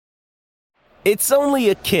It's only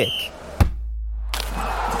a kick,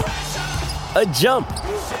 a jump,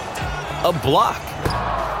 a block.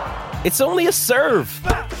 It's only a serve.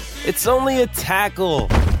 It's only a tackle,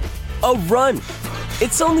 a run.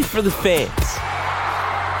 It's only for the fans.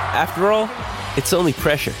 After all, it's only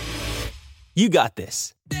pressure. You got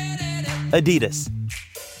this. Adidas.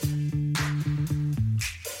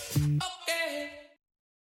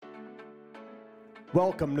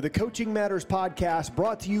 Welcome to the Coaching Matters podcast,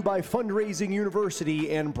 brought to you by Fundraising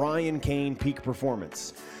University and Brian Cain Peak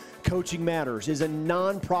Performance. Coaching Matters is a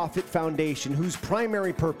nonprofit foundation whose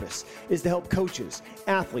primary purpose is to help coaches,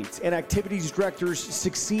 athletes, and activities directors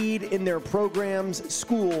succeed in their programs,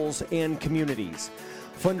 schools, and communities.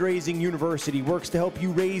 Fundraising University works to help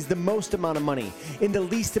you raise the most amount of money in the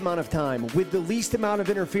least amount of time with the least amount of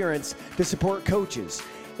interference to support coaches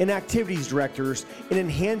and activities directors in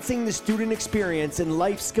enhancing the student experience and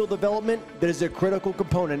life skill development that is a critical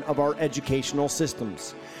component of our educational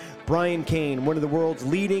systems. Brian Cain, one of the world's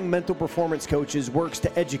leading mental performance coaches, works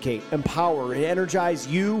to educate, empower, and energize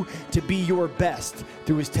you to be your best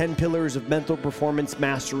through his 10 pillars of mental performance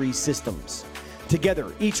mastery systems.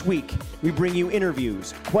 Together, each week, we bring you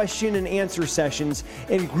interviews, question and answer sessions,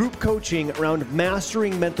 and group coaching around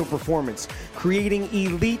mastering mental performance, creating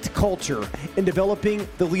elite culture, and developing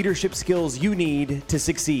the leadership skills you need to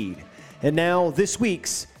succeed. And now, this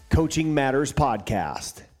week's Coaching Matters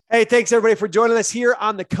podcast. Hey, thanks everybody for joining us here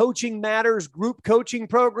on the Coaching Matters group coaching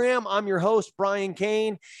program. I'm your host, Brian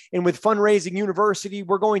Cain, and with Fundraising University,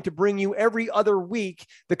 we're going to bring you every other week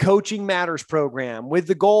the Coaching Matters program, with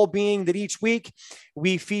the goal being that each week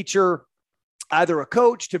we feature either a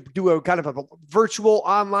coach to do a kind of a virtual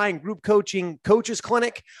online group coaching coaches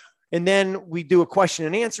clinic, and then we do a question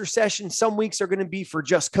and answer session. Some weeks are going to be for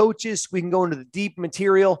just coaches. We can go into the deep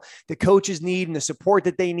material that coaches need and the support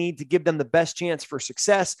that they need to give them the best chance for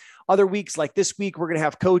success. Other weeks, like this week, we're going to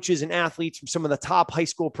have coaches and athletes from some of the top high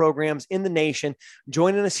school programs in the nation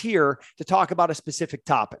joining us here to talk about a specific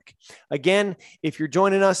topic. Again, if you're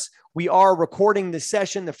joining us, we are recording this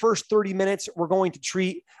session. The first 30 minutes, we're going to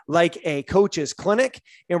treat like a coach's clinic,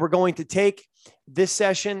 and we're going to take this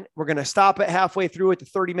session. We're going to stop it halfway through at the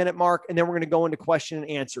 30-minute mark, and then we're going to go into question and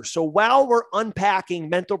answer. So while we're unpacking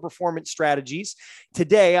mental performance strategies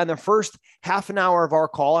today on the first half an hour of our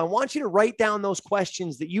call, I want you to write down those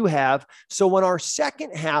questions that you have. So in our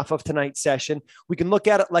second half of tonight's session, we can look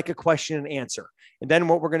at it like a question and answer. And then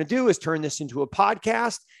what we're going to do is turn this into a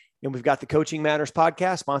podcast. And we've got the Coaching Matters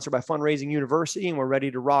podcast sponsored by Fundraising University, and we're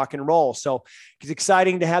ready to rock and roll. So it's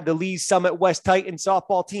exciting to have the Lee's Summit West Titan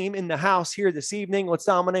softball team in the house here this evening. Let's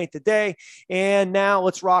dominate the day. And now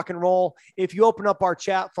let's rock and roll. If you open up our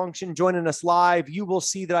chat function, joining us live, you will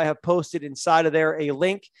see that I have posted inside of there a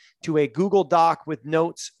link to a Google Doc with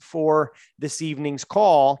notes for this evening's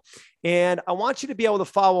call. And I want you to be able to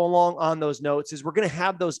follow along on those notes, as we're going to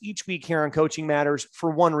have those each week here on Coaching Matters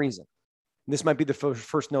for one reason. This might be the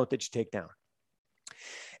first note that you take down,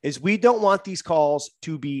 is we don't want these calls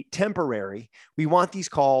to be temporary. We want these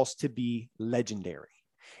calls to be legendary.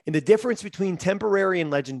 And the difference between temporary and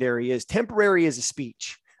legendary is temporary is a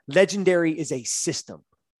speech. Legendary is a system.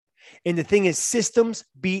 And the thing is, systems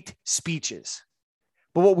beat speeches.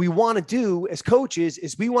 But what we want to do as coaches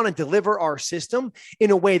is we want to deliver our system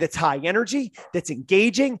in a way that's high energy, that's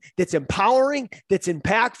engaging, that's empowering, that's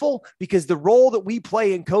impactful, because the role that we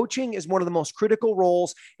play in coaching is one of the most critical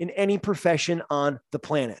roles in any profession on the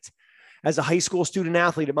planet. As a high school student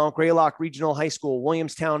athlete at Mount Greylock Regional High School,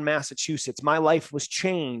 Williamstown, Massachusetts, my life was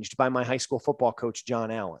changed by my high school football coach,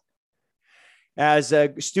 John Allen. As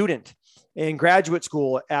a student in graduate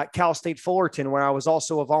school at Cal State Fullerton, where I was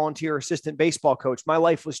also a volunteer assistant baseball coach, my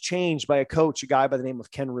life was changed by a coach, a guy by the name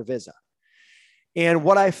of Ken Ravizza. And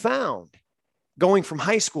what I found going from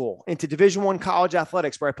high school into Division I college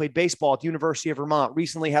athletics, where I played baseball at the University of Vermont,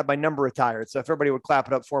 recently had my number retired. So if everybody would clap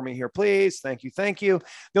it up for me here, please. Thank you. Thank you.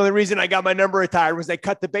 The only reason I got my number retired was they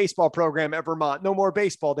cut the baseball program at Vermont. No more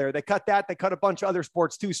baseball there. They cut that. They cut a bunch of other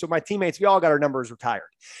sports too. So my teammates, we all got our numbers retired.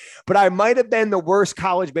 But I might have been the worst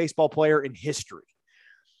college baseball player in history.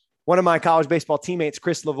 One of my college baseball teammates,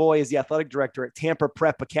 Chris Lavoie, is the athletic director at Tampa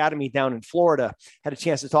Prep Academy down in Florida. Had a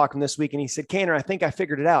chance to talk to him this week, and he said, Cainer, I think I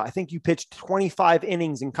figured it out. I think you pitched 25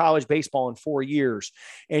 innings in college baseball in 4 years,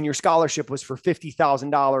 and your scholarship was for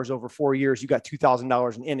 $50,000 over 4 years. You got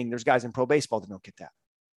 $2,000 an inning. There's guys in pro baseball that don't get that.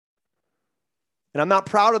 And I'm not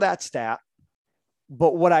proud of that stat,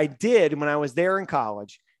 but what I did when I was there in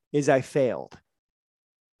college is I failed.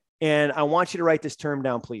 And I want you to write this term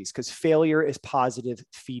down, please, because failure is positive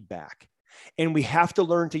feedback. And we have to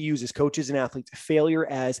learn to use, as coaches and athletes, failure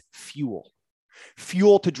as fuel.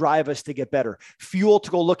 fuel to drive us to get better, fuel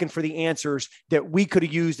to go looking for the answers that we could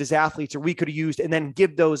have used as athletes, or we could have used, and then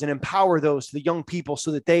give those and empower those to the young people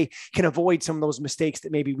so that they can avoid some of those mistakes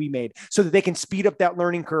that maybe we made, so that they can speed up that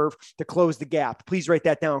learning curve to close the gap. Please write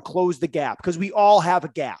that down. Close the gap, because we all have a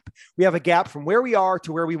gap. We have a gap from where we are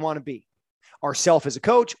to where we want to be. Ourself as a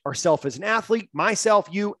coach, ourself as an athlete, myself,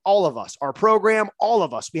 you, all of us, our program, all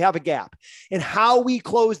of us, we have a gap. And how we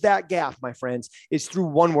close that gap, my friends, is through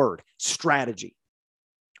one word: strategy.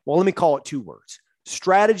 Well, let me call it two words: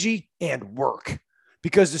 strategy and work.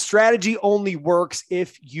 Because the strategy only works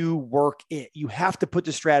if you work it. You have to put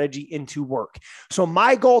the strategy into work. So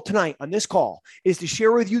my goal tonight on this call is to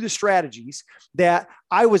share with you the strategies that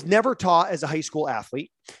I was never taught as a high school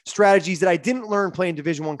athlete, strategies that I didn't learn playing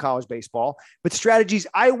Division I college baseball, but strategies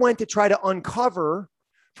I went to try to uncover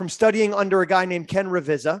from studying under a guy named Ken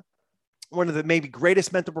Ravizza, one of the maybe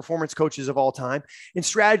greatest mental performance coaches of all time, and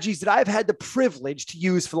strategies that I've had the privilege to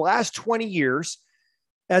use for the last 20 years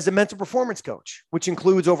as a mental performance coach, which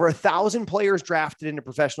includes over 1,000 players drafted into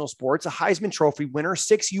professional sports, a Heisman Trophy winner,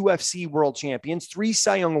 6 UFC world champions, 3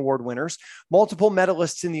 Cy Young Award winners, multiple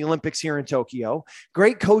medalists in the Olympics here in Tokyo,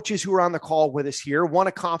 great coaches who are on the call with us here, won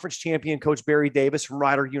a conference champion, Coach Barry Davis from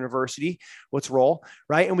Rider University. Let's roll,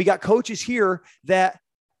 right? And we got coaches here that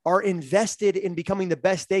are invested in becoming the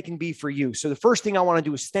best they can be for you. So the first thing I want to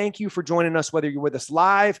do is thank you for joining us, whether you're with us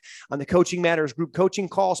live on the Coaching Matters group coaching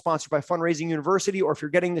call sponsored by Fundraising University, or if you're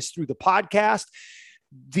getting this through the podcast.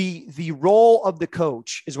 The role of the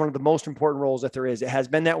coach is one of the most important roles that there is. It has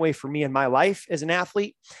been that way for me in my life as an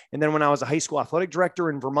athlete. And then when I was a high school athletic director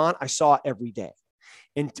in Vermont, I saw it every day.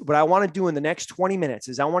 And what I want to do in the next 20 minutes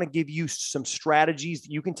is I want to give you some strategies that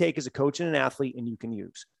you can take as a coach and an athlete and you can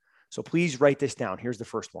use. So please write this down. Here's the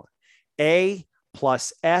first one: A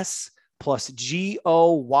plus S plus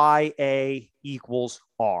GOYA equals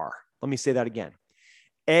R. Let me say that again.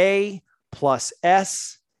 A plus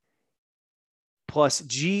S plus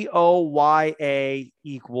GOYA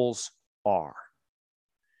equals R.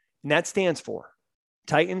 And that stands for,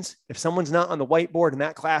 Titans, if someone's not on the whiteboard in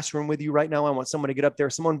that classroom with you right now, I want someone to get up there.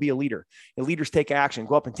 Someone be a leader. And leaders take action.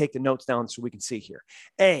 Go up and take the notes down so we can see here.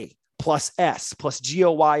 A plus S plus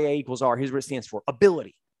GOYA equals R. Here's what it stands for: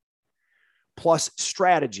 ability plus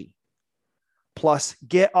strategy plus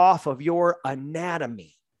get off of your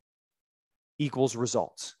anatomy equals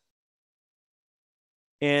results.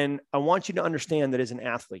 And I want you to understand that as an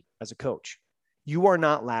athlete, as a coach, you are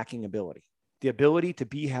not lacking ability. The ability to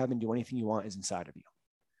be, have, and do anything you want is inside of you.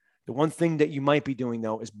 The one thing that you might be doing,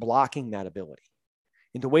 though, is blocking that ability.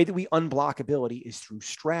 And the way that we unblock ability is through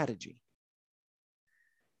strategy.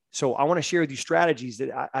 So I want to share with you strategies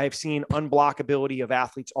that I've seen unblock ability of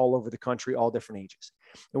athletes all over the country, all different ages.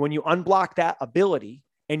 And when you unblock that ability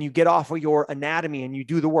and you get off of your anatomy and you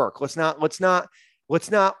do the work, let's not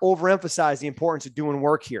overemphasize the importance of doing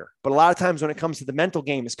work here. But a lot of times when it comes to the mental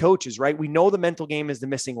game as coaches, right, we know the mental game is the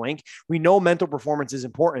missing link. We know mental performance is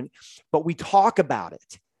important, but we talk about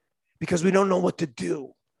it because we don't know what to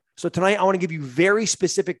do. So tonight, I want to give you very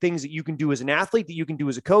specific things that you can do as an athlete, that you can do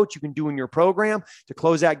as a coach, you can do in your program to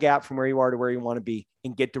close that gap from where you are to where you want to be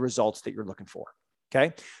and get the results that you're looking for.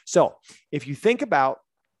 Okay. So if you think about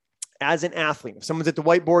as an athlete, if someone's at the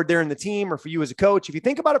whiteboard there in the team, or for you as a coach, if you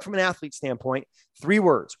think about it from an athlete standpoint, 3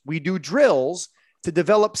 words: we do drills to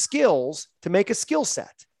develop skills to make a skill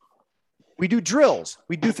set. We do drills.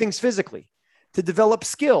 We do things physically to develop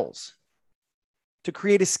skills, to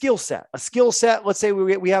create a skill set. A skill set, let's say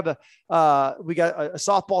we got a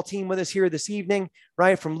softball team with us here this evening,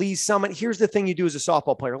 right, from Lee's Summit. Here's the thing you do as a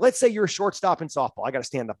softball player. Let's say you're a shortstop in softball. I got to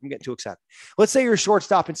stand up. I'm getting too excited. Let's say you're a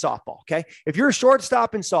shortstop in softball, okay? If you're a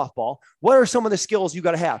shortstop in softball, what are some of the skills you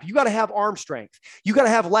got to have? You got to have arm strength. You got to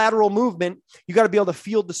have lateral movement. You got to be able to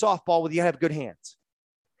field the softball with you have good hands.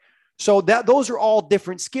 So those are all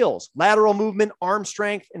different skills: lateral movement, arm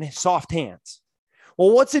strength, and soft hands.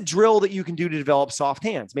 Well, what's a drill that you can do to develop soft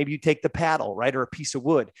hands? Maybe you take the paddle, right, or a piece of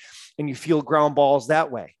wood, and you field ground balls that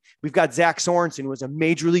way. We've got Zach Sorensen, who was a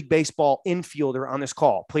Major League Baseball infielder on this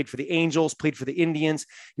call, played for the Angels, played for the Indians.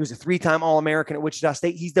 He was a 3-time All-American at Wichita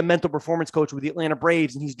State. He's the mental performance coach with the Atlanta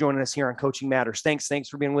Braves, and he's joining us here on Coaching Matters. Thanks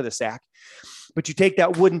for being with us, Zach. But you take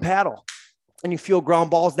that wooden paddle, and you field ground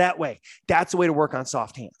balls that way. That's the way to work on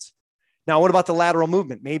soft hands. Now, what about the lateral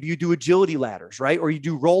movement? Maybe you do agility ladders, right? Or you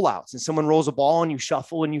do rollouts and someone rolls a ball and you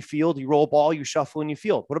shuffle and you field. You roll a ball, you shuffle and you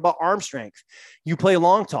field. What about arm strength? You play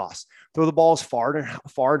long toss, throw the ball as far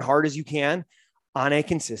and hard as you can on a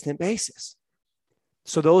consistent basis.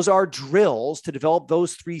 So those are drills to develop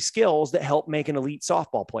those 3 skills that help make an elite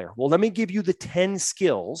softball player. Well, let me give you the 10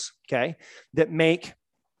 skills, okay, that make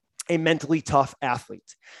a mentally tough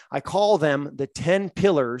athlete. I call them the 10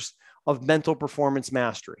 pillars of mental performance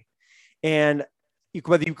mastery. And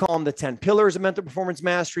whether you call them the 10 pillars of mental performance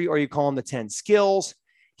mastery or you call them the 10 skills,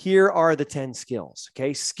 here are the 10 skills.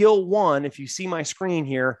 Okay. Skill 1, if you see my screen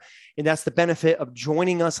here, and that's the benefit of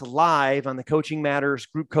joining us live on the Coaching Matters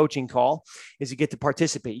group coaching call, is you get to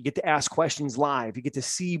participate. You get to ask questions live. You get to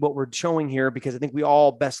see what we're showing here, because I think we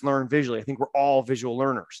all best learn visually. I think we're all visual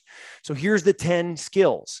learners. So here's the 10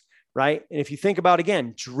 skills, right? And if you think about,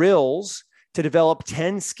 again, drills to develop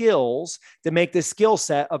 10 skills to make this skill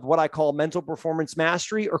set of what I call mental performance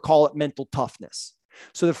mastery, or call it mental toughness.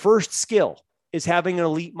 So the first skill is having an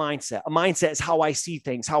elite mindset. A mindset is how I see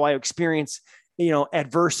things, how I experience,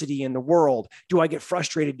 adversity in the world. Do I get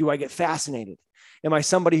frustrated? Do I get fascinated? Am I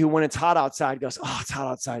somebody who, when it's hot outside, goes, oh, it's hot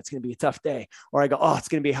outside, it's going to be a tough day? Or I go, oh, it's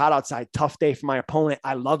going to be hot outside, tough day for my opponent.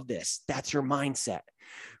 I love this. That's your mindset,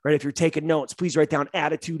 right? If you're taking notes, please write down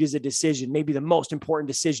attitude is a decision, maybe the most important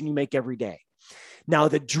decision you make every day. Now,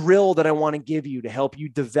 the drill that I want to give you to help you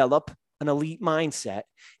develop an elite mindset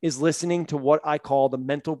is listening to what I call the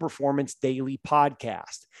Mental Performance Daily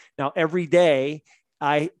podcast. Now, every day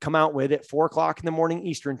I come out with, at 4:00 in the morning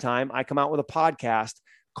Eastern time, I come out with a podcast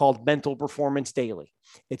called Mental Performance Daily.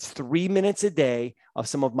 It's 3 minutes a day of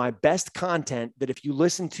some of my best content that if you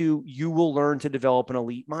listen to, you will learn to develop an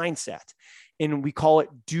elite mindset. And we call it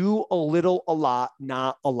do a little, a lot,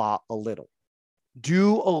 not a lot, a little.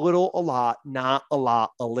 Do a little, a lot, not a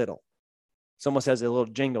lot, a little. It almost has a little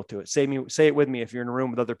jingle to it. Say it with me if you're in a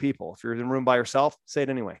room with other people. If you're in a room by yourself, say it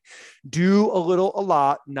anyway. Do a little, a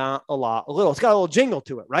lot, not a lot, a little. It's got a little jingle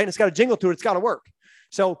to it, right? It's got a jingle to it. It's got to work.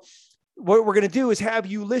 So what we're going to do is have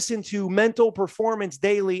you listen to Mental Performance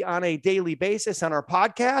Daily on a daily basis on our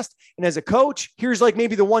podcast. And as a coach, here's like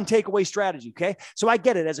maybe the one takeaway strategy. Okay. So I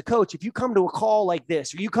get it as a coach. If you come to a call like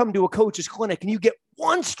this, or you come to a coach's clinic and you get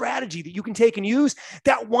one strategy that you can take and use,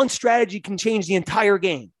 that one strategy can change the entire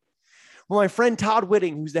game. Well, my friend Todd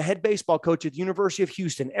Whitting, who's the head baseball coach at the University of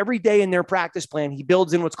Houston, every day in their practice plan, he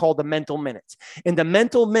builds in what's called the mental minutes. And the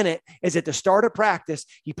mental minute is at the start of practice,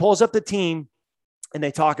 he pulls up the team and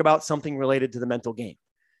they talk about something related to the mental game.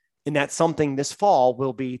 And that's something this fall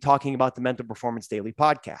we'll be talking about the Mental Performance Daily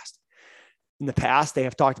podcast. In the past, they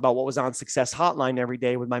have talked about what was on Success Hotline every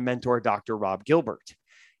day with my mentor, Dr. Rob Gilbert.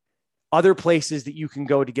 Other places that you can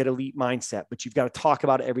go to get elite mindset, but you've got to talk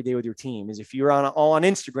about it every day with your team, is if you're on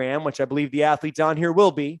Instagram, which I believe the athletes on here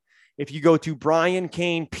will be. If you go to Brian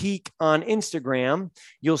Kane Peak on Instagram,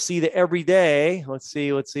 you'll see that every day, let's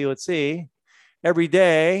see. Every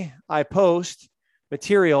day I post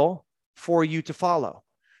material for you to follow.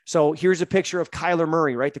 So here's a picture of Kyler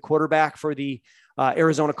Murray, right? The quarterback for the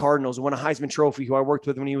Arizona Cardinals, who won a Heisman Trophy, who I worked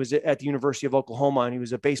with when he was at the University of Oklahoma, and he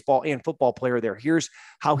was a baseball and football player there. Here's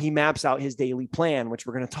how he maps out his daily plan, which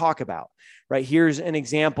we're going to talk about, right? Here's an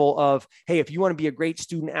example of, hey, if you want to be a great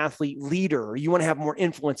student athlete leader, or you want to have more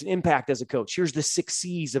influence and impact as a coach, here's the 6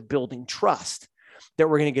 C's of building trust that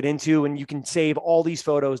we're going to get into. And you can save all these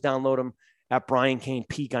photos, download them at Brian Kane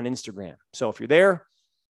Peak on Instagram. So if you're there,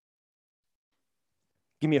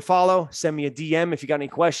 give me a follow, send me a DM if you got any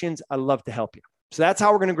questions. I'd love to help you. So that's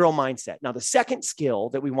how we're going to grow mindset. Now, the second skill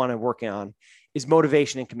that we want to work on is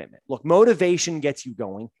motivation and commitment. Look, motivation gets you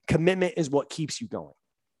going. Commitment is what keeps you going.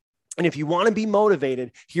 And if you want to be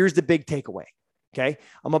motivated, here's the big takeaway. Okay.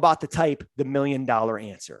 I'm about to type the $1 million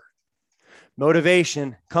answer.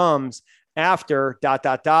 Motivation comes after ...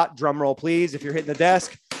 Drum roll, please. If you're hitting the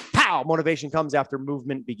desk, pow, motivation comes after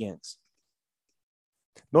movement begins.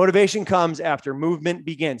 Motivation comes after movement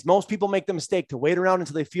begins. Most people make the mistake to wait around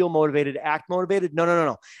until they feel motivated, act motivated.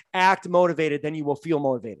 No. Act motivated, then you will feel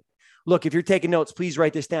motivated. Look, if you're taking notes, please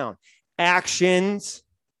write this down. Actions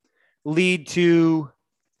lead to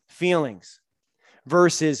feelings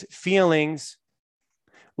versus feelings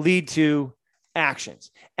lead to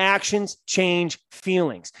actions. Actions change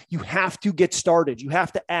feelings. You have to get started. You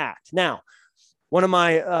have to act. Now, one of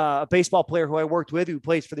my baseball player who I worked with, who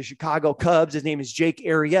plays for the Chicago Cubs, his name is Jake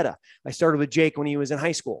Arrieta. I started with Jake when he was in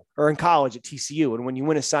high school or in college at TCU. And when you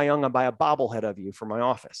win a Cy Young, I buy a bobblehead of you for my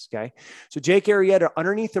office. Okay. So Jake Arrieta,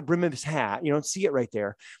 underneath the brim of his hat, you don't see it right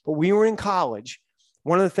there, but we were in college.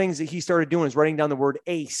 One of the things that he started doing is writing down the word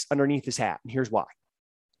ACE underneath his hat. And here's why.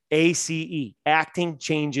 ACE, acting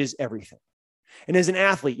changes everything. And as an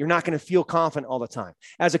athlete, you're not going to feel confident all the time.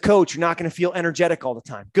 As a coach, you're not going to feel energetic all the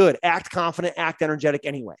time. Good. Act confident, act energetic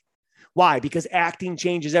anyway. Why? Because acting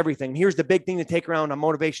changes everything. Here's the big thing to take around on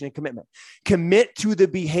motivation and commitment. Commit to the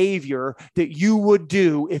behavior that you would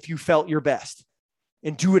do if you felt your best,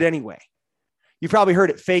 and do it anyway. You've probably heard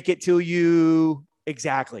it. Fake it till you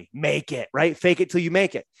exactly make it, right? Fake it till you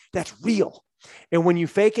make it. That's real. And when you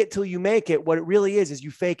fake it till you make it, what it really is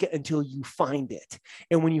you fake it until you find it.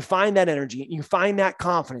 And when you find that energy, you find that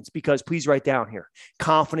confidence, because please write down here,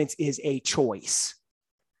 confidence is a choice,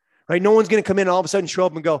 right? No one's going to come in and all of a sudden show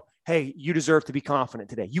up and go, hey, you deserve to be confident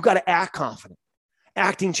today. You got to act confident.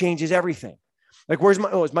 Acting changes everything. Like, where's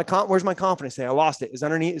my confidence today? I lost it. Is it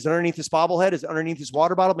underneath this bobblehead? Is it underneath this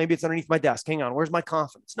water bottle? Maybe it's underneath my desk. Hang on. Where's my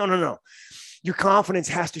confidence? No. Your confidence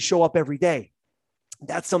has to show up every day.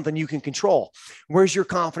 That's something you can control. Where's your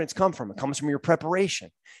confidence come from? It comes from your preparation.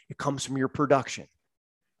 It comes from your production.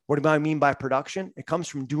 What do I mean by production? It comes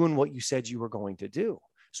from doing what you said you were going to do.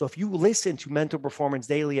 So if you listen to Mental Performance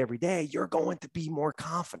Daily every day, you're going to be more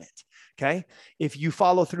confident. Okay. If you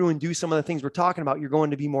follow through and do some of the things we're talking about, you're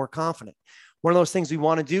going to be more confident. One of those things we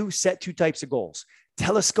want to do, set 2 types of goals,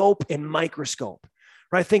 telescope and microscope,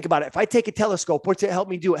 right? Think about it. If I take a telescope, what's it help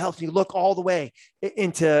me do? It helps me look all the way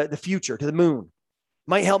into the future, to the moon.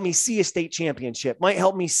 Might help me see a state championship, might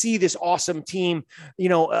help me see this awesome team,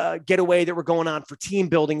 getaway that we're going on for team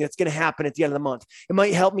building that's going to happen at the end of the month. It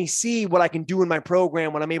might help me see what I can do in my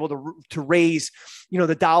program when I'm able to raise,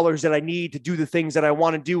 the dollars that I need to do the things that I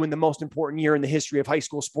want to do in the most important year in the history of high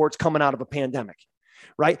school sports coming out of a pandemic,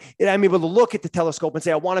 right? And I'm able to look at the telescope and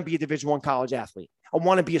say, I want to be a Division I college athlete. I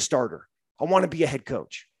want to be a starter. I want to be a head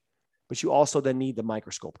coach. But you also then need the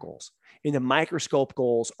microscope goals. And the microscope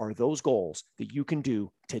goals are those goals that you can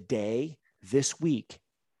do today, this week,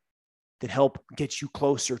 that help get you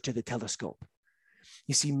closer to the telescope.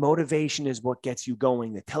 You see, motivation is what gets you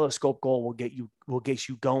going. The telescope goal will get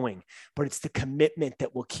you going, but it's the commitment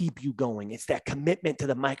that will keep you going. It's that commitment to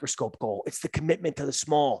the microscope goal. It's the commitment to the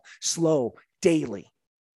small, slow, daily.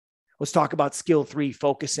 Let's talk about skill 3,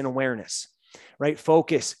 focus and awareness, right?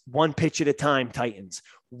 Focus, one pitch at a time, Titans.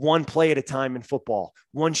 One play at a time in football,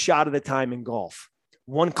 one shot at a time in golf,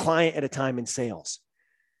 one client at a time in sales.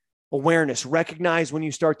 Awareness, recognize when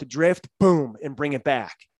you start to drift, boom, and bring it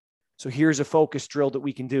back. So here's a focus drill that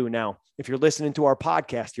we can do. Now, if you're listening to our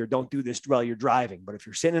podcast here, don't do this while you're driving. But if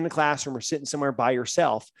you're sitting in a classroom or sitting somewhere by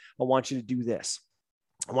yourself, I want you to do this.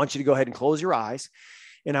 I want you to go ahead and close your eyes.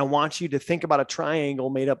 And I want you to think about a triangle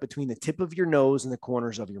made up between the tip of your nose and the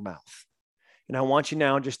corners of your mouth. And I want you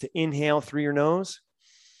now just to inhale through your nose.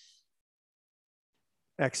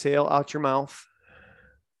 Exhale out your mouth.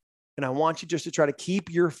 And I want you just to try to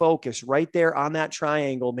keep your focus right there on that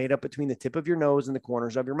triangle made up between the tip of your nose and the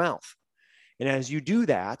corners of your mouth. And as you do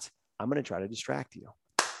that, I'm going to try to distract you.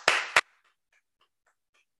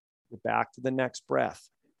 Get back to the next breath.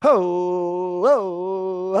 Ho,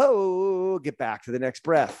 ho, ho. Get back to the next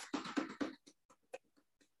breath.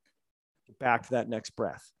 Get back to that next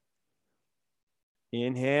breath.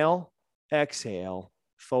 Inhale, exhale,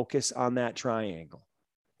 focus on that triangle.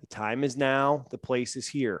 The time is now. The place is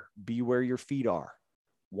here. Be where your feet are.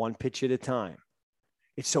 One pitch at a time.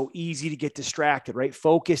 It's so easy to get distracted, right?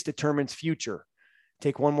 Focus determines future.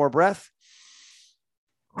 Take one more breath.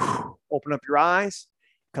 Open up your eyes.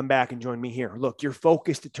 Come back and join me here. Look, your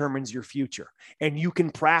focus determines your future. And you can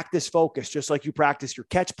practice focus just like you practice your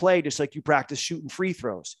catch play, just like you practice shooting free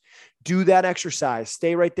throws. Do that exercise.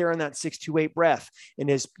 Stay right there on that 6-2-8 breath. And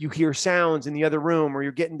as you hear sounds in the other room or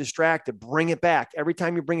you're getting distracted, bring it back. Every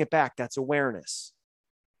time you bring it back, that's awareness.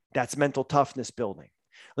 That's mental toughness building.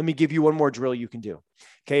 Let me give you one more drill you can do.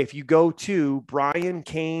 Okay. If you go to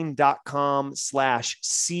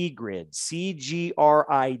briankane.com/cgrid,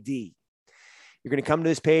 CGRID, you're going to come to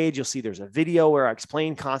this page. You'll see there's a video where I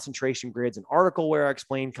explain concentration grids, an article where I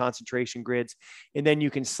explain concentration grids. And then you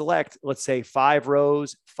can select, let's say 5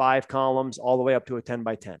 rows, 5 columns, all the way up to a 10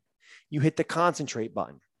 by 10. You hit the concentrate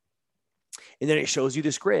button and then it shows you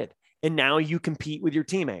this grid. And now you compete with your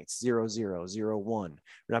teammates, 0, 0, 0, 1.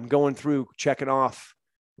 And I'm going through checking off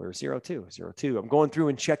where's 0, 2, 0, 2. I'm going through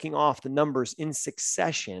and checking off the numbers in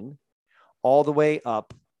succession all the way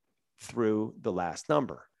up through the last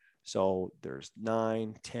number. So there's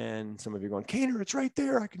 9, 10. Some of you are going, Kaner, it's right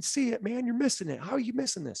there. I can see it, man. You're missing it. How are you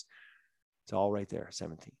missing this? It's all right there,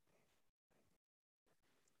 17.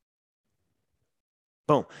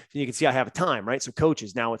 Boom. So you can see I have a time, right? So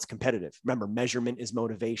coaches, now it's competitive. Remember, measurement is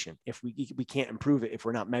motivation. If we can't improve it if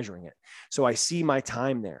we're not measuring it. So I see my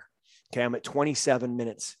time there. Okay, I'm at 27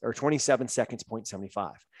 minutes or 27 seconds,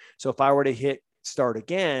 0.75. So if I were to hit start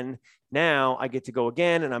again, now I get to go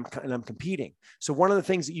again and I'm competing. So one of the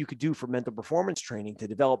things that you could do for mental performance training to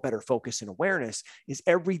develop better focus and awareness is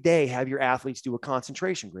every day have your athletes do a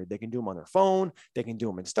concentration grid. They can do them on their phone. They can do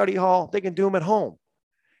them in study hall. They can do them at home.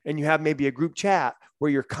 And you have maybe a group chat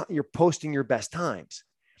where you're posting your best times.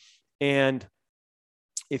 And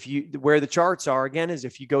where the charts are again, is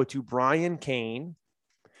if you go to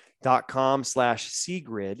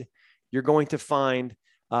briankane.com/cgrid, you're going to find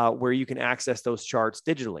where you can access those charts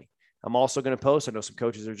digitally. I'm also going to post, I know some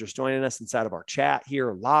coaches are just joining us inside of our chat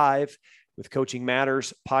here live with Coaching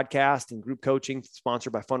Matters podcast and group coaching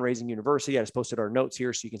sponsored by Fundraising University. I just posted our notes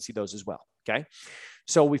here so you can see those as well. Okay.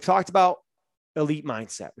 So we've talked about elite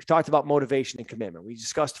mindset. We've talked about motivation and commitment. We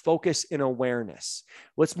discussed focus and awareness.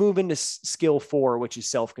 Let's move into skill 4, which is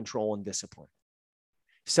self-control and discipline.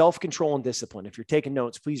 Self-control and discipline. If you're taking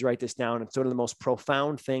notes, please write this down. It's one of the most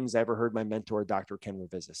profound things I ever heard my mentor, Dr. Ken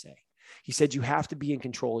Revisa, say. He said, you have to be in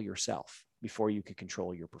control of yourself before you can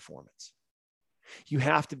control your performance. You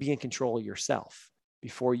have to be in control of yourself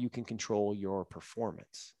before you can control your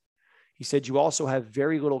performance. He said, you also have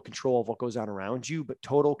very little control of what goes on around you, but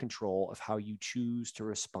total control of how you choose to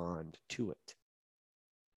respond to it.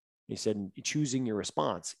 He said, choosing your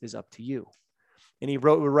response is up to you. And he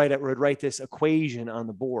would write this equation on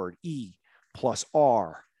the board, E plus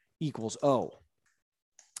R equals O.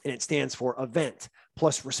 And it stands for event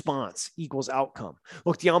plus response equals outcome.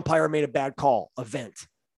 Look, the umpire made a bad call, event.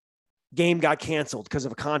 Game got canceled because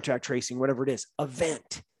of a contract tracing, whatever it is,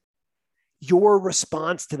 event. Your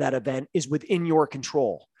response to that event is within your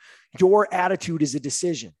control. Your attitude is a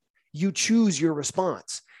decision. You choose your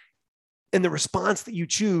response. And the response that you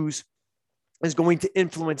choose is going to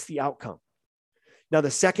influence the outcome. Now, the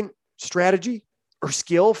second strategy or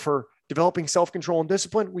skill for developing self-control and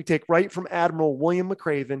discipline, we take right from Admiral William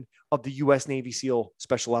McRaven of the U.S. Navy SEAL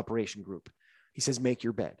Special Operation Group. He says, make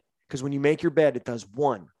your bed. Because when you make your bed, it does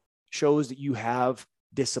one, shows that you have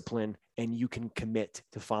discipline and you can commit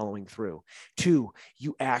to following through. 2,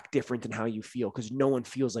 you act different than how you feel because no one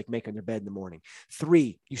feels like making their bed in the morning.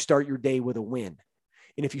 3, you start your day with a win.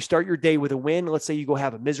 And if you start your day with a win, let's say you go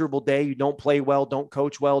have a miserable day, you don't play well, don't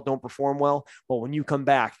coach well, don't perform well. Well, when you come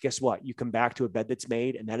back, guess what? You come back to a bed that's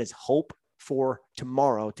made, and that is hope for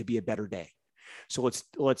tomorrow to be a better day. So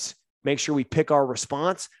let's make sure we pick our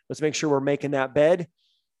response. Let's make sure we're making that bed.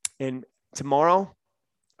 And tomorrow,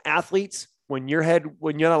 athletes, when your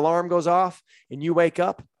alarm goes off and you wake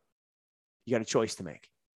up, you got a choice to make.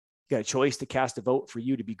 You got a choice to cast a vote for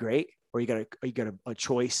you to be great, or you got a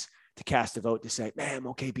choice to cast a vote to say, man, I'm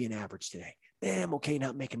okay being average today. Man, I'm okay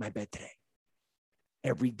not making my bed today.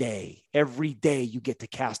 Every day you get to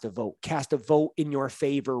cast a vote. Cast a vote in your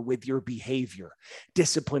favor with your behavior,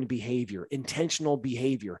 disciplined behavior, intentional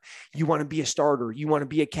behavior. You want to be a starter. You want to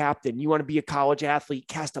be a captain. You want to be a college athlete.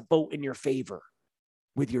 Cast a vote in your favor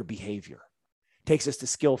with your behavior. Takes us to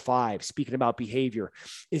skill 5, speaking about behavior,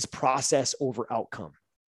 is process over outcome.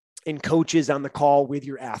 And coaches on the call with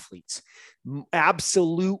your athletes,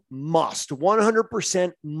 absolute must,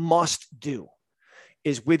 100% must do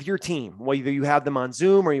is with your team, whether you have them on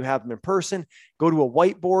Zoom or you have them in person, go to a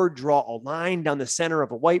whiteboard, draw a line down the center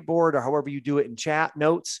of a whiteboard or however you do it in chat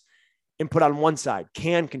notes and put on one side,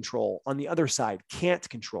 can control, on the other side, can't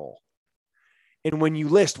control. And when you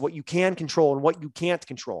list what you can control and what you can't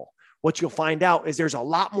control, what you'll find out is there's a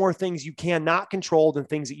lot more things you cannot control than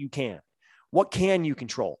things that you can. What can you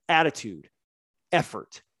control? Attitude,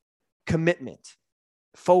 effort, commitment,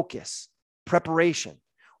 focus, preparation.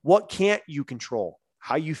 What can't you control?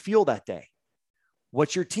 How you feel that day,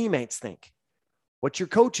 what your teammates think, what your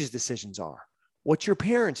coach's decisions are, what your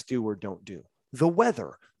parents do or don't do, the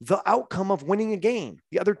weather, the outcome of winning a game.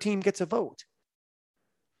 The other team gets a vote.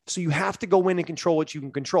 So you have to go in and control what you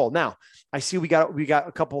can control. Now, I see we got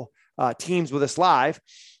a couple teams with us live,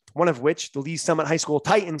 one of which, the Lee Summit High School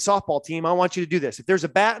Titans softball team. I want you to do this. If there's a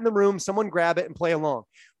bat in the room, someone grab it and play along.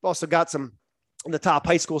 We've also got some of the top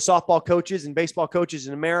high school softball coaches and baseball coaches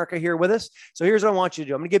in America here with us. So here's what I want you to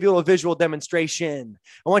do. I'm going to give you a little visual demonstration.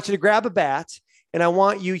 I want you to grab a bat, and I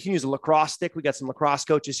want you can use a lacrosse stick. We got some lacrosse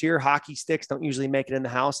coaches here. Hockey sticks don't usually make it in the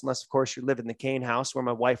house unless, of course, you live in the Kane house where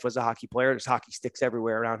my wife was a hockey player. There's hockey sticks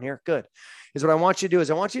everywhere around here. Good. Is what I want you to do is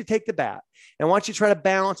I want you to take the bat, and I want you to try to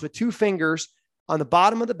balance with 2 fingers on the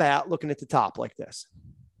bottom of the bat, looking at the top like this.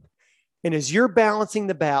 And as you're balancing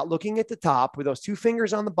the bat, looking at the top with those 2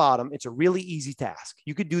 fingers on the bottom, it's a really easy task.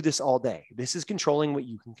 You could do this all day. This is controlling what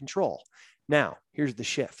you can control. Now, here's the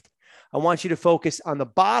shift. I want you to focus on the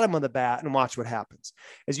bottom of the bat and watch what happens.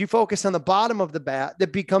 As you focus on the bottom of the bat,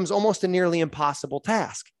 that becomes almost a nearly impossible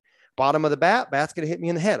task. Bottom of the bat, bat's going to hit me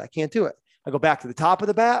in the head. I can't do it. I go back to the top of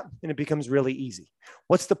the bat and it becomes really easy.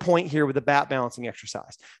 What's the point here with the bat balancing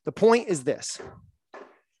exercise? The point is this.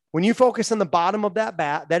 When you focus on the bottom of that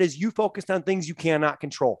bat, that is you focused on things you cannot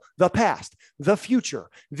control. The past, the future,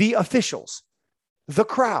 the officials, the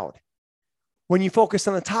crowd. When you focus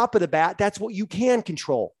on the top of the bat, that's what you can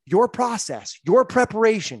control. Your process, your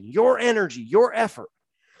preparation, your energy, your effort.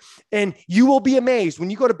 And you will be amazed when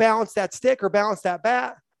you go to balance that stick or balance that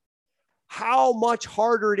bat, how much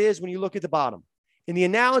harder it is when you look at the bottom. And the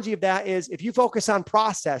analogy of that is if you focus on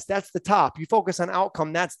process, that's the top. You focus on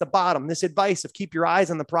outcome, that's the bottom. This advice of keep your eyes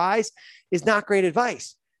on the prize is not great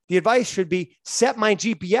advice. The advice should be set my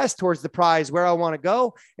GPS towards the prize where I want to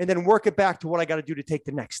go, and then work it back to what I got to do to take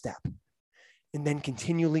the next step. And then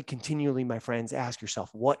continually, my friends, ask yourself,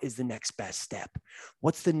 what is the next best step?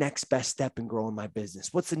 What's the next best step in growing my business?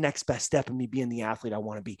 What's the next best step in me being the athlete I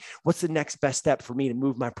want to be? What's the next best step for me to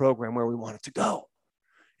move my program where we want it to go?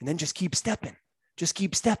 And then just keep stepping. Just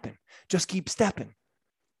keep stepping. Just keep stepping.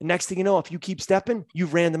 The next thing you know, if you keep stepping,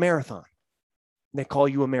 you've ran the marathon. And they call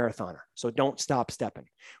you a marathoner. So don't stop stepping.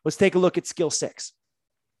 Let's take a look at skill 6.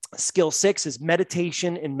 Skill 6 is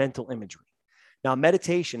meditation and mental imagery. Now,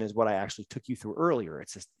 meditation is what I actually took you through earlier.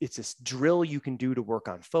 It's this drill you can do to work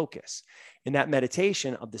on focus. In that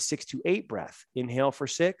meditation of the 6 to 8 breath, inhale for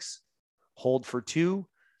 6, hold for 2,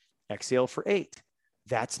 exhale for 8.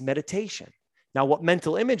 That's meditation. Now, what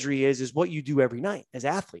mental imagery is what you do every night as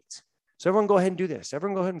athletes. So everyone go ahead and do this.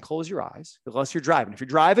 Everyone go ahead and close your eyes, unless you're driving. If you're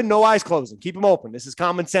driving, no eyes closing. Keep them open. This is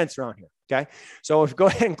common sense around here, okay? So if you go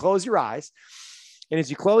ahead and close your eyes, and as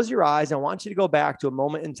you close your eyes, I want you to go back to a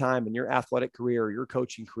moment in time in your athletic career or your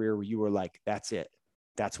coaching career where you were like, that's it.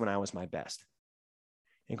 That's when I was my best.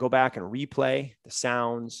 And go back and replay the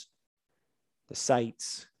sounds, the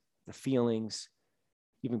sights, the feelings.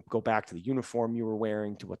 Even go back to the uniform you were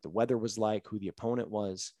wearing, to what the weather was like, who the opponent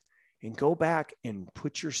was, and go back and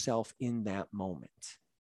put yourself in that moment.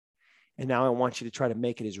 And now I want you to try to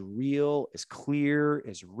make it as real, as clear,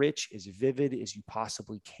 as rich, as vivid as you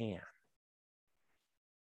possibly can.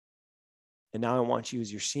 And now I want you,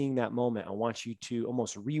 as you're seeing that moment, I want you to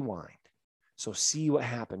almost rewind. So see what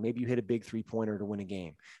happened. Maybe you hit a big 3-pointer to win a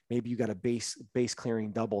game. Maybe you got a base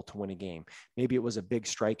clearing double to win a game. Maybe it was a big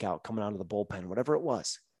strikeout coming out of the bullpen, whatever it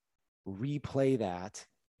was. Replay that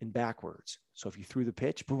in backwards. So if you threw the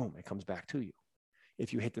pitch, boom, it comes back to you.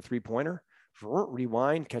 If you hit the 3-pointer,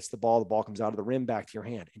 rewind, catch the ball comes out of the rim back to your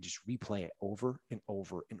hand, and just replay it over and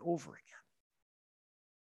over and over again.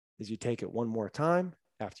 As you take it one more time,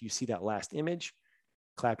 after you see that last image,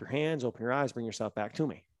 clap your hands, open your eyes, bring yourself back to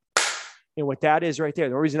me. And what that is right there,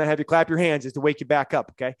 the reason I have you clap your hands is to wake you back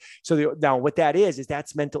up, okay? So now what that is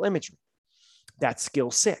that's mental imagery. That's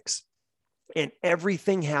skill 6. And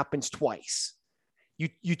everything happens twice.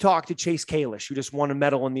 You talk to Chase Kalish, who just won a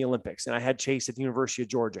medal in the Olympics, and I had Chase at the University of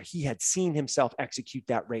Georgia. He had seen himself execute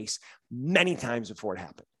that race many times before it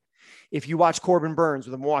happened. If you watch Corbin Burns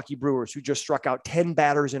with the Milwaukee Brewers, who just struck out 10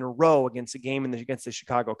 batters in a row against a game against the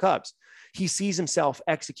Chicago Cubs, he sees himself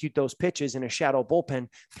execute those pitches in a shadow bullpen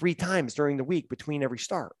 3 times during the week between every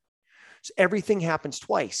start. So everything happens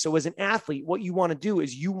twice. So as an athlete, what you want to do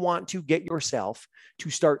is you want to get yourself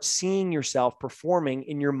to start seeing yourself performing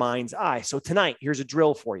in your mind's eye. So tonight, here's a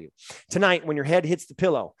drill for you. Tonight, when your head hits the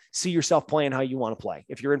pillow, see yourself playing how you want to play.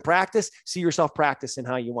 If you're in practice, see yourself practicing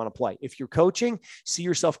how you want to play. If you're coaching, see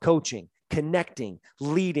yourself coaching, connecting,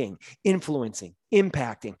 leading, influencing,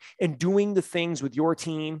 impacting, and doing the things with your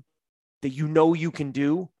team that you know you can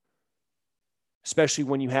do, especially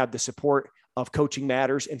when you have the support of Coaching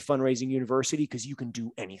Matters and Fundraising University, because you can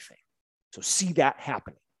do anything. So see that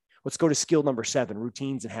happening. Let's go to skill number 7,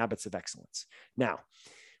 routines and habits of excellence. Now,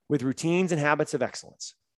 with routines and habits of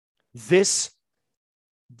excellence, this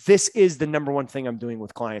is the number one thing I'm doing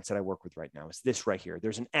with clients that I work with right now, is this right here.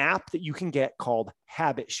 There's an app that you can get called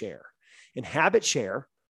Habit Share. And Habit Share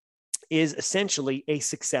is essentially a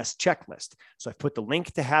success checklist. So I've put the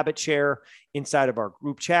link to Habit Share inside of our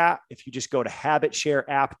group chat. If you just go to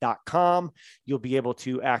habitshareapp.com, you'll be able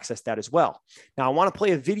to access that as well. Now, I want to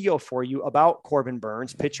play a video for you about Corbin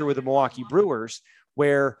Burns, pitcher with the Milwaukee Brewers,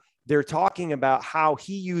 where they're talking about how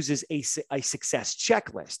he uses a success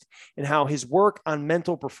checklist and how his work on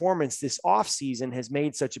mental performance this offseason has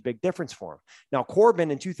made such a big difference for him. Now,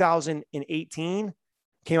 Corbin in 2018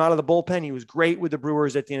 came out of the bullpen. He was great with the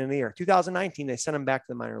Brewers at the end of the year. 2019, they sent him back to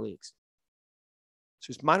the minor leagues.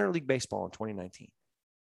 So it's minor league baseball in 2019.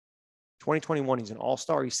 2021, he's an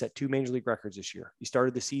all-star. He set 2 major league records this year. He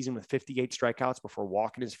started the season with 58 strikeouts before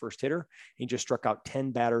walking his first hitter. He just struck out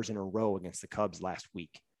 10 batters in a row against the Cubs last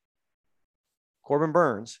week. Corbin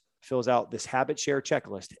Burns fills out this Habit Share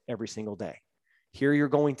checklist every single day. Here you're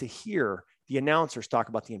going to hear the announcers talk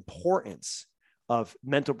about the importance of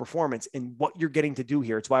mental performance and what you're getting to do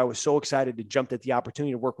here. It's why I was so excited to jump at the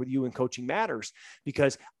opportunity to work with you in Coaching Matters,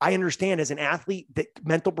 because I understand as an athlete that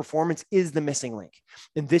mental performance is the missing link.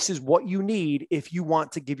 And this is what you need if you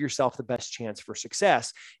want to give yourself the best chance for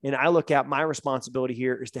success. And I look at my responsibility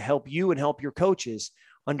here is to help you and help your coaches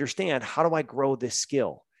understand, how do I grow this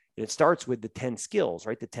skill? And it starts with the 10 skills,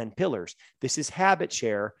 right? The 10 pillars. This is Habit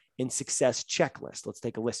Share. and success checklist. Let's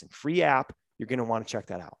take a listen. Free app. You're going to want to check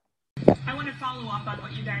that out. I want to follow up on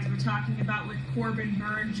what you guys were talking about with Corbin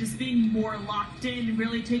Burns, just being more locked in and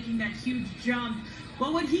really taking that huge jump.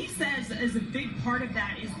 Well, what he says is a big part of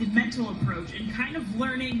that is the mental approach and kind of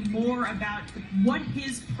learning more about what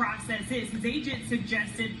his process is. His agent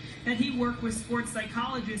suggested that he work with sports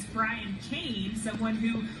psychologist Brian Kane, someone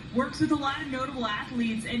who works with a lot of notable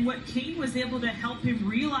athletes, and what Kane was able to help him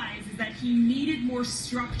realize is that he needed more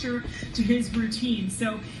structure to his routine.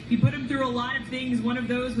 So he put him through a lot of things. One of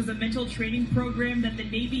those was a mental training program that the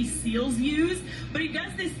Navy SEALs use, but he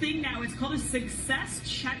does this thing now. It's called a success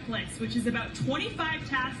checklist, which is about 25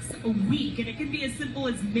 tasks a week, and it can be as simple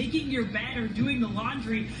as making your bed or doing the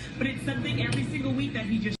laundry, but it's something every single week that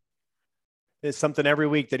he just It's something every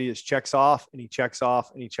week that he just checks off and he checks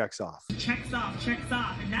off and he checks off. checks off.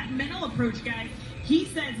 And that mental approach, guys, he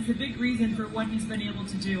says is a big reason for what he's been able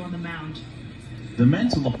to do on the mound. The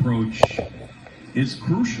mental approach is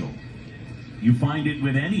crucial. You find it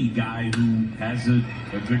with any guy who has a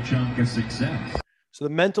good chunk of success. So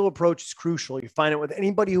the mental approach is crucial. You find it with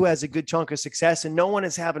anybody who has a good chunk of success, and no one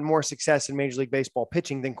is having more success in Major League Baseball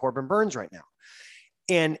pitching than Corbin Burns right now.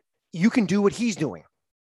 And you can do what he's doing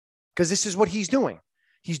because this is what he's doing.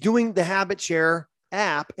 He's doing the Habit Share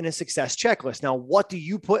app in a success checklist. Now, what do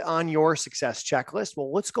you put on your success checklist?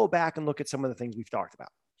 Well, let's go back and look at some of the things we've talked about.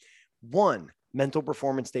 1, Mental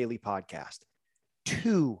Performance Daily podcast.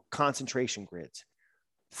 2, concentration grids.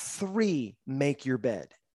 3, make your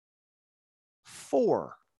bed.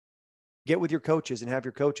 4, get with your coaches and have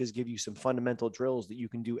your coaches give you some fundamental drills that you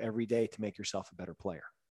can do every day to make yourself a better player.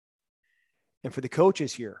 And for the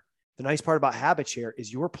coaches here, the nice part about Habit Share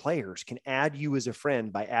is your players can add you as a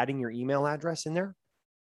friend by adding your email address in there.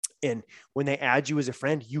 And when they add you as a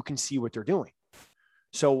friend, you can see what they're doing.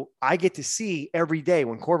 So I get to see every day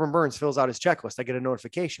when Corbin Burns fills out his checklist, I get a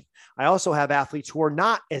notification. I also have athletes who are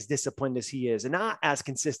not as disciplined as he is and not as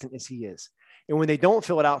consistent as he is. And when they don't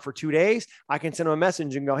fill it out for 2 days, I can send them a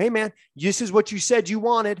message and go, hey man, this is what you said you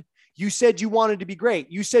wanted. You said you wanted to be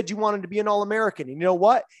great. You said you wanted to be an All-American. And you know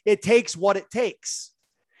what? It takes what it takes.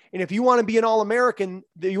 And if you want to be an All-American,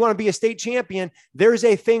 you want to be a state champion, there's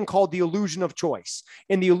a thing called the illusion of choice.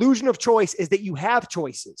 And the illusion of choice is that you have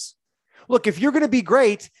choices. Look, if you're going to be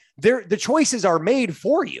great, the choices are made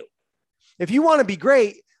for you. If you want to be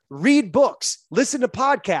great, read books, listen to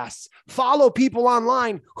podcasts, follow people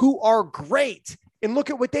online who are great, and look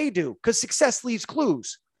at what they do, because success leaves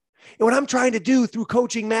clues. And what I'm trying to do through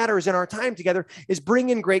Coaching Matters and our time together is bring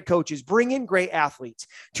in great coaches, bring in great athletes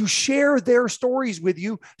to share their stories with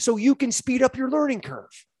you so you can speed up your learning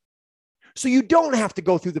curve. So you don't have to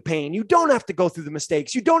go through the pain. You don't have to go through the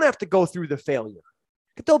mistakes. You don't have to go through the failure.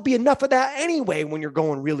 But there'll be enough of that anyway when you're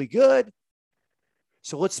going really good.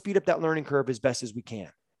 So let's speed up that learning curve as best as we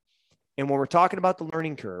can. And when we're talking about the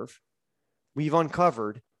learning curve, we've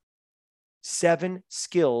uncovered 7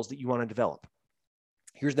 skills that you want to develop.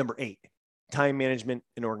 Here's number 8, time management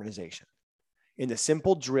and organization. And the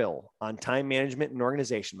simple drill on time management and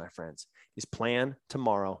organization, my friends, is plan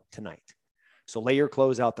tomorrow tonight. So lay your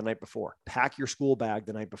clothes out the night before, pack your school bag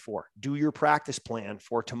the night before, do your practice plan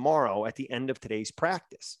for tomorrow at the end of today's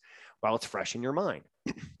practice while it's fresh in your mind.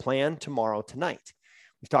 Plan tomorrow tonight.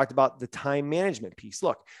 We've talked about the time management piece.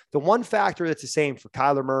 Look, the one factor that's the same for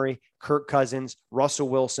Kyler Murray, Kirk Cousins, Russell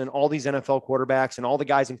Wilson, all these NFL quarterbacks, and all the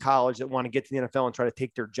guys in college that want to get to the NFL and try to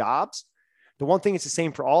take their jobs, the one thing that's the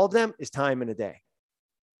same for all of them is time in a day.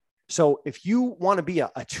 So if you want to be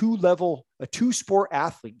a 2-sport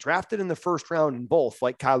athlete drafted in the first round in both,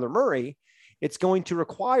 like Kyler Murray, it's going to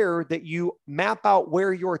require that you map out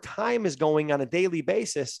where your time is going on a daily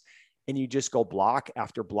basis. And you just go block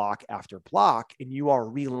after block after block, and you are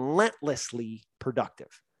relentlessly productive.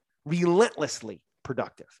 Relentlessly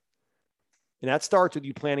productive. And that starts with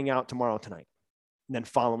you planning out tomorrow tonight, and then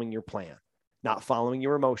following your plan, not following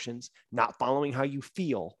your emotions, not following how you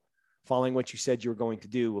feel, following what you said you were going to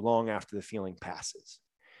do long after the feeling passes.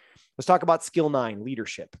 Let's talk about skill 9,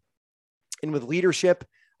 leadership. And with leadership,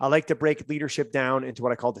 I like to break leadership down into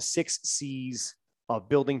what I call the 6 C's of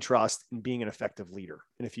building trust and being an effective leader.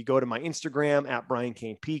 And if you go to my Instagram at Brian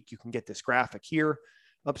Kane Peak, you can get this graphic here.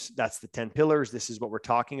 Oops, that's the 10 pillars. This is what we're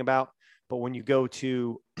talking about. But when you go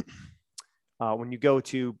to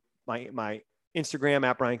my Instagram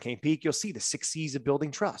at Brian Kane Peak, you'll see the 6 C's of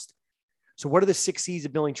building trust. So what are the 6 C's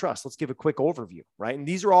of building trust? Let's give a quick overview, right? And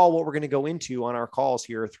these are all what we're going to go into on our calls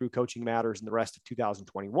here through Coaching Matters and the rest of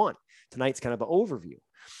 2021. Tonight's kind of an overview.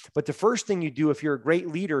 But the first thing you do if you're a great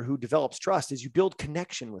leader who develops trust is you build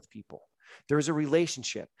connection with people. There's a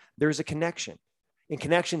relationship. There's a connection. And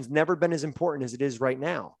connection's never been as important as it is right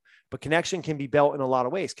now. But connection can be built in a lot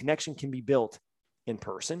of ways. Connection can be built in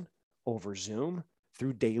person, over Zoom,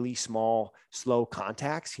 through daily, small, slow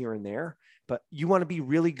contacts here and there. But you want to be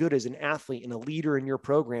really good as an athlete and a leader in your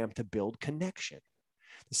program to build connection.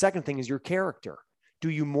 The second thing is your character. Do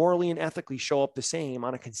you morally and ethically show up the same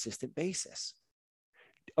on a consistent basis?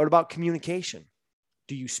 What about communication?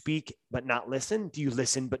 Do you speak but not listen? Do you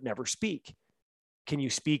listen but never speak? Can you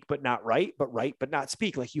speak but not write but not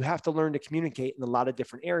speak? Like, you have to learn to communicate in a lot of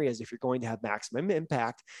different areas if you're going to have maximum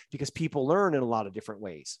impact, because people learn in a lot of different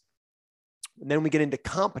ways. And then we get into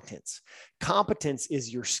competence. Competence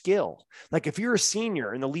is your skill. Like, if you're a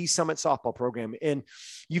senior in the Lee Summit softball program and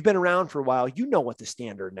you've been around for a while, you know what the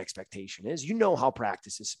standard and expectation is. You know how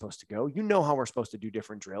practice is supposed to go. You know how we're supposed to do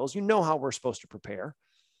different drills. You know how we're supposed to prepare.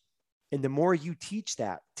 And the more you teach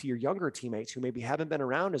that to your younger teammates who maybe haven't been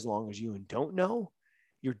around as long as you and don't know,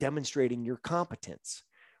 you're demonstrating your competence.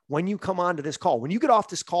 When you come onto this call, when you get off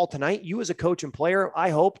this call tonight, you as a coach and player, I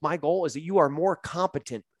hope, my goal is that you are more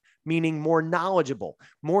competent, meaning more knowledgeable,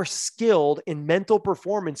 more skilled in mental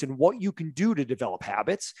performance and what you can do to develop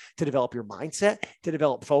habits, to develop your mindset, to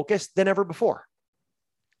develop focus than ever before.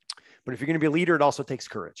 But if you're going to be a leader, it also takes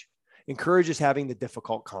courage. And courage is having the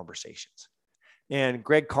difficult conversations. And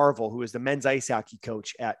Greg Carville, who is the men's ice hockey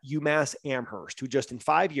coach at UMass Amherst, who just in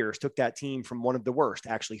 5 years took that team from one of the worst,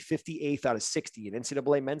 actually 58th out of 60 in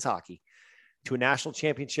NCAA men's hockey, to a national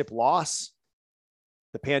championship loss,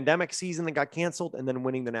 the pandemic season that got canceled, and then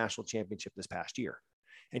winning the national championship this past year.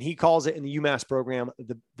 And he calls it in the UMass program,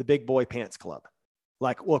 the Big Boy Pants Club.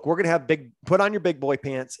 Like, look, we're going to have put on your big boy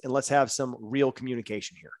pants and let's have some real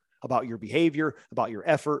communication here about your behavior, about your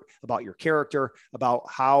effort, about your character, about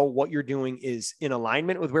how what you're doing is in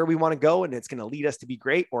alignment with where we want to go and it's going to lead us to be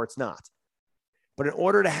great, or it's not. But in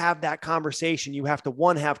order to have that conversation, you have to,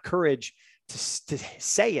 one, have courage to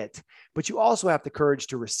say it, but you also have the courage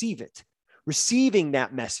to receive it. Receiving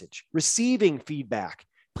that message, receiving feedback.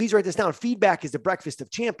 Please write this down. Feedback is the breakfast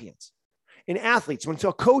of champions. In athletes, when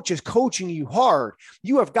a coach is coaching you hard,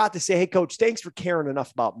 you have got to say, hey, coach, thanks for caring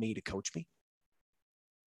enough about me to coach me.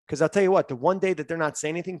 Because I'll tell you what, the one day that they're not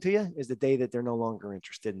saying anything to you is the day that they're no longer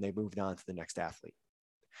interested and they've moved on to the next athlete.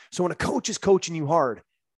 So when a coach is coaching you hard,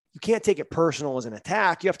 you can't take it personal as an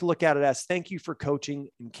attack. You have to look at it as, thank you for coaching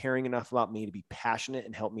and caring enough about me to be passionate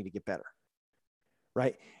and help me to get better,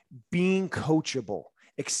 right? Being coachable,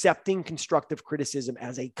 accepting constructive criticism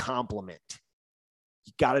as a compliment.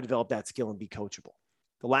 You got to develop that skill and be coachable.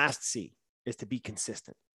 The last C is to be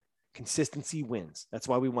consistent. Consistency wins. That's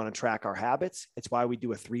why we want to track our habits. It's why we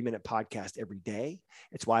do a 3-minute podcast every day.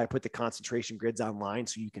 It's why I put the concentration grids online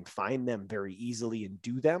so you can find them very easily and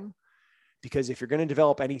do them. Because if you're going to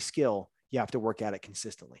develop any skill, you have to work at it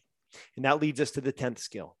consistently. And that leads us to the 10th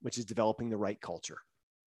skill, which is developing the right culture.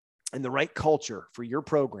 And the right culture for your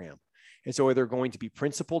program is either going to be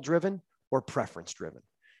principle driven or preference driven.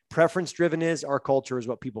 Preference driven is our culture is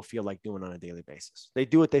what people feel like doing on a daily basis. They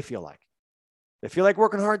do what they feel like. They feel like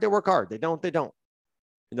working hard, they work hard. They don't, they don't.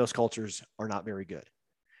 And those cultures are not very good.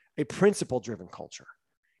 A principle-driven culture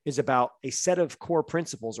is about a set of core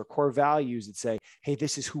principles or core values that say, hey,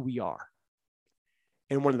 this is who we are.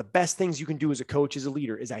 And one of the best things you can do as a coach, as a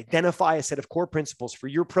leader, is identify a set of core principles for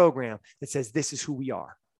your program that says, this is who we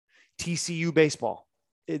are. TCU baseball,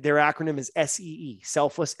 their acronym is SEE,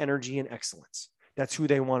 Selfless Energy and Excellence. That's who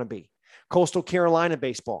they want to be. Coastal Carolina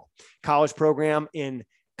baseball, college program in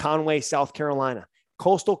Conway, South Carolina.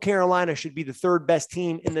 Coastal Carolina should be the third best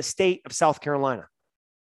team in the state of South Carolina.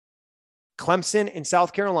 Clemson and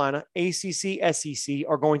South Carolina, ACC, SEC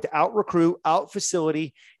are going to out-recruit,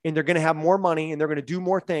 out-facility, and they're going to have more money and they're going to do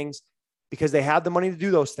more things because they have the money to do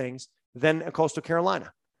those things than Coastal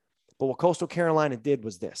Carolina. But what Coastal Carolina did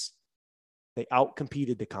was this. They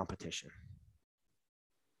out-competed the competition.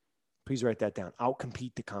 Please write that down.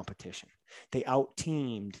 Out-compete the competition. They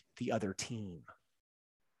out-teamed the other team.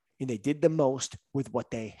 And they did the most with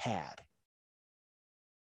what they had.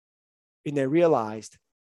 And they realized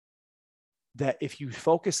that if you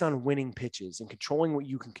focus on winning pitches and controlling what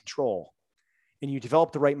you can control, and you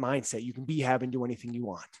develop the right mindset, you can do anything you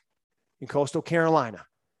want. In Coastal Carolina,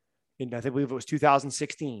 and I believe it was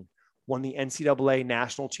 2016, won the NCAA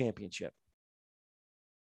National Championship.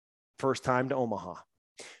 First time to Omaha.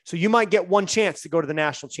 So you might get one chance to go to the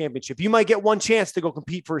national championship. You might get one chance to go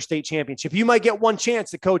compete for a state championship. You might get one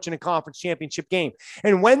chance to coach in a conference championship game.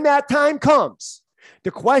 And when that time comes,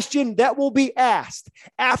 the question that will be asked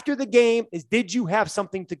after the game is, did you have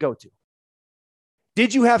something to go to?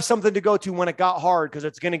 Did you have something to go to when it got hard? Because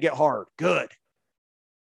it's going to get hard. Good.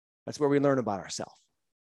 That's where we learn about ourselves.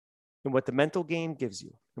 And what the mental game gives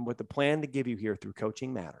you And what the plan to give you here through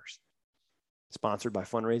Coaching Matters, sponsored by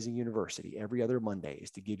Fundraising University, every other Monday,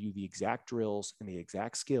 is to give you the exact drills and the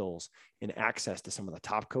exact skills and access to some of the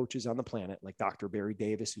top coaches on the planet, like Dr. Barry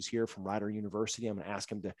Davis, who's here from Rider University. I'm going to ask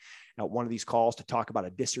him to, at one of these calls, to talk about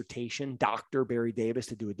a dissertation, Dr. Barry Davis,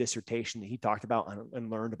 to do a dissertation that he talked about and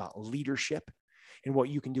learned about leadership and what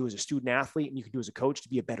you can do as a student athlete and you can do as a coach to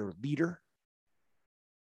be a better leader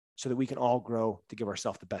so that we can all grow to give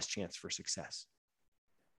ourselves the best chance for success.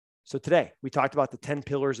 So today we talked about the 10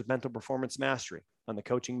 pillars of mental performance mastery on the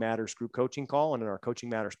Coaching Matters group coaching call and in our Coaching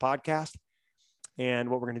Matters podcast. And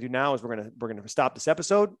what we're going to do now is we're going to stop this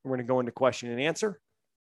episode. We're going to go into question and answer,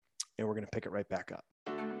 and we're going to pick it right back up.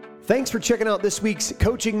 Thanks for checking out this week's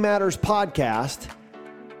Coaching Matters podcast.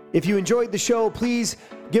 If you enjoyed the show, please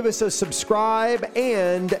give us a subscribe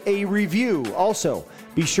and a review. Also,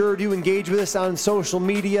 be sure to engage with us on social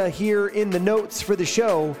media here in the notes for the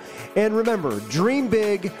show. And remember, dream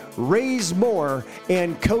big, raise more,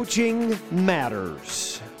 and coaching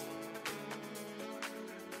matters.